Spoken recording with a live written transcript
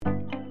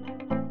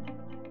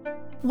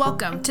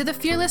Welcome to the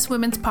Fearless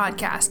Women's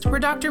Podcast, where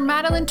Dr.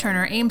 Madeline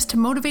Turner aims to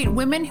motivate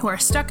women who are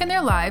stuck in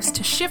their lives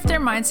to shift their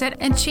mindset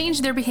and change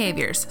their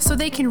behaviors so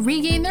they can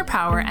regain their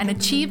power and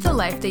achieve the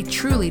life they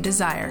truly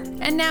desire.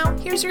 And now,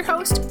 here's your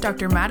host,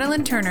 Dr.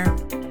 Madeline Turner.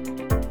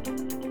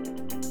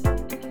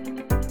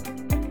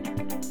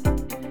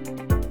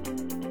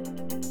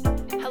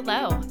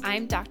 Hello,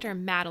 I'm Dr.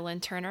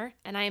 Madeline Turner,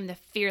 and I am the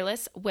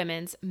Fearless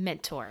Women's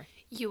Mentor.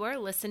 You are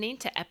listening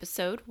to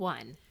Episode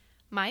 1.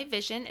 My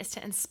vision is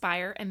to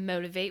inspire and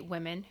motivate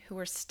women who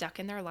are stuck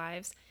in their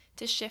lives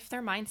to shift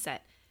their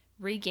mindset,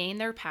 regain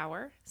their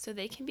power so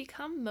they can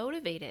become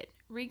motivated,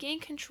 regain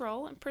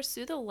control, and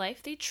pursue the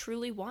life they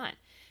truly want,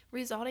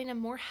 resulting in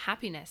more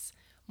happiness,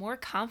 more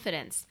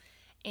confidence,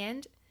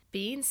 and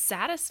being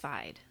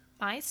satisfied.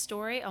 My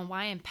story on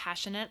why I'm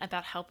passionate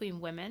about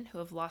helping women who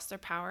have lost their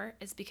power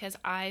is because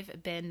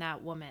I've been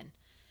that woman.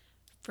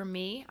 For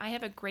me, I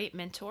have a great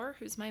mentor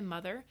who's my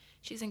mother.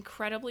 She's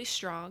incredibly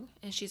strong,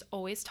 and she's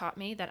always taught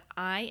me that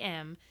I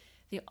am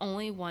the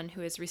only one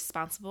who is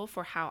responsible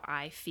for how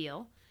I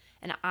feel,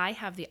 and I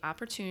have the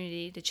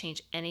opportunity to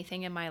change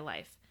anything in my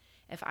life.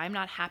 If I'm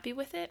not happy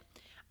with it,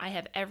 I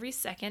have every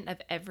second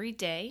of every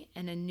day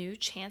and a new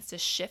chance to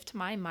shift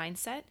my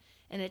mindset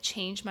and to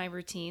change my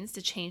routines,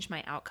 to change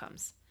my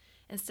outcomes.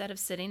 Instead of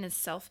sitting in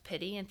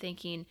self-pity and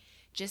thinking,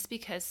 just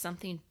because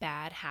something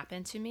bad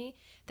happened to me,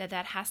 that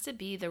has to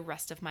be the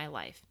rest of my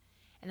life.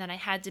 And that I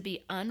had to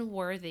be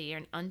unworthy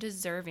and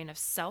undeserving of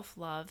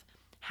self-love,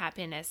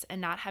 happiness,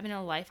 and not having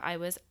a life I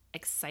was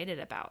excited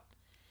about.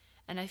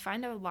 And I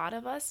find a lot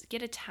of us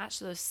get attached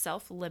to those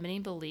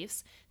self-limiting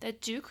beliefs that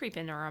do creep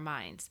into our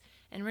minds.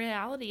 And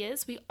reality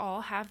is we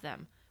all have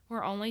them.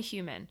 We're only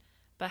human.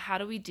 But how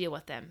do we deal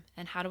with them?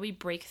 And how do we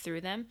break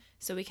through them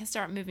so we can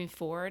start moving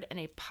forward in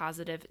a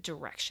positive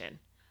direction?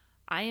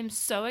 I am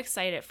so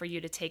excited for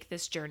you to take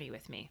this journey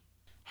with me.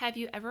 Have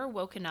you ever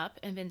woken up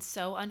and been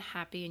so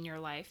unhappy in your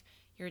life,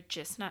 you're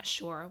just not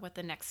sure what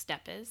the next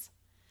step is?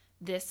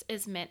 This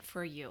is meant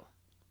for you.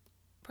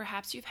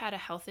 Perhaps you've had a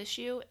health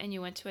issue and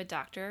you went to a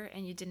doctor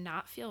and you did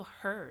not feel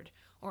heard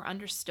or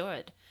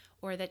understood,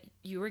 or that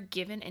you were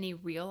given any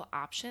real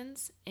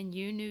options and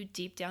you knew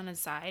deep down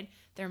inside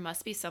there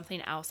must be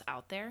something else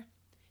out there.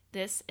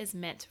 This is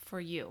meant for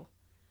you.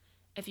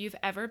 If you've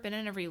ever been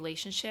in a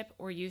relationship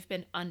where you've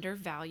been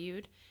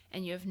undervalued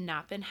and you have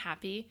not been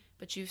happy,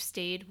 but you've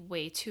stayed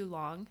way too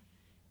long,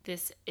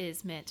 this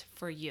is meant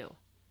for you.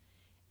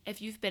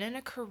 If you've been in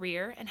a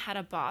career and had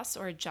a boss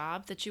or a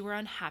job that you were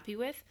unhappy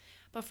with,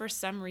 but for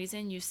some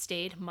reason you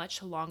stayed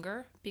much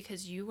longer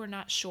because you were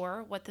not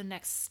sure what the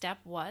next step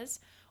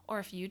was, or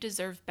if you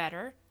deserve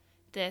better,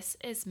 this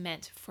is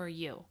meant for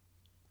you.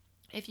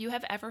 If you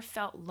have ever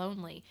felt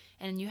lonely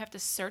and you have to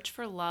search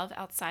for love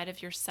outside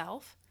of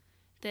yourself,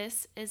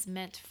 this is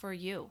meant for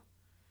you.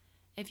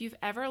 If you've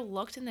ever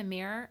looked in the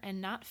mirror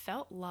and not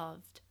felt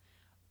loved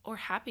or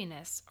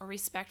happiness or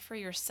respect for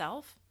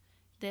yourself,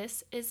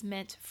 this is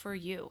meant for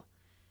you.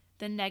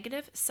 The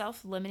negative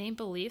self-limiting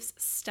beliefs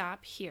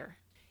stop here.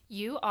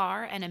 You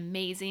are an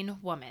amazing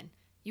woman.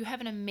 You have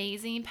an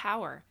amazing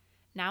power.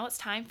 Now it's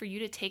time for you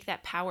to take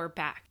that power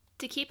back.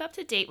 To keep up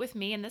to date with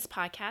me in this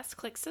podcast,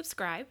 click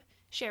subscribe,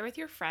 share with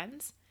your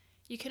friends.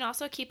 You can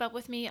also keep up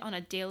with me on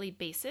a daily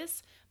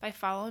basis by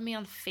following me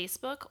on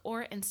Facebook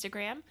or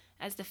Instagram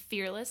as the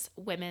Fearless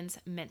Women's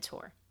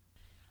Mentor.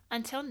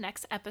 Until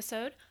next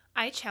episode,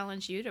 I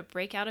challenge you to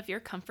break out of your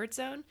comfort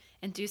zone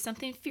and do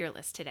something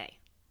fearless today.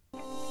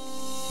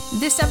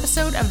 This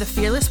episode of the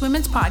Fearless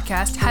Women's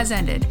Podcast has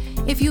ended.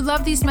 If you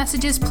love these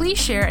messages, please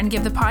share and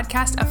give the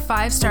podcast a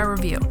 5-star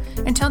review.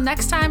 Until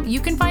next time, you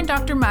can find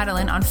Dr.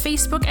 Madeline on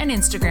Facebook and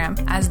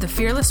Instagram as the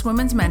Fearless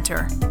Women's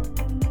Mentor.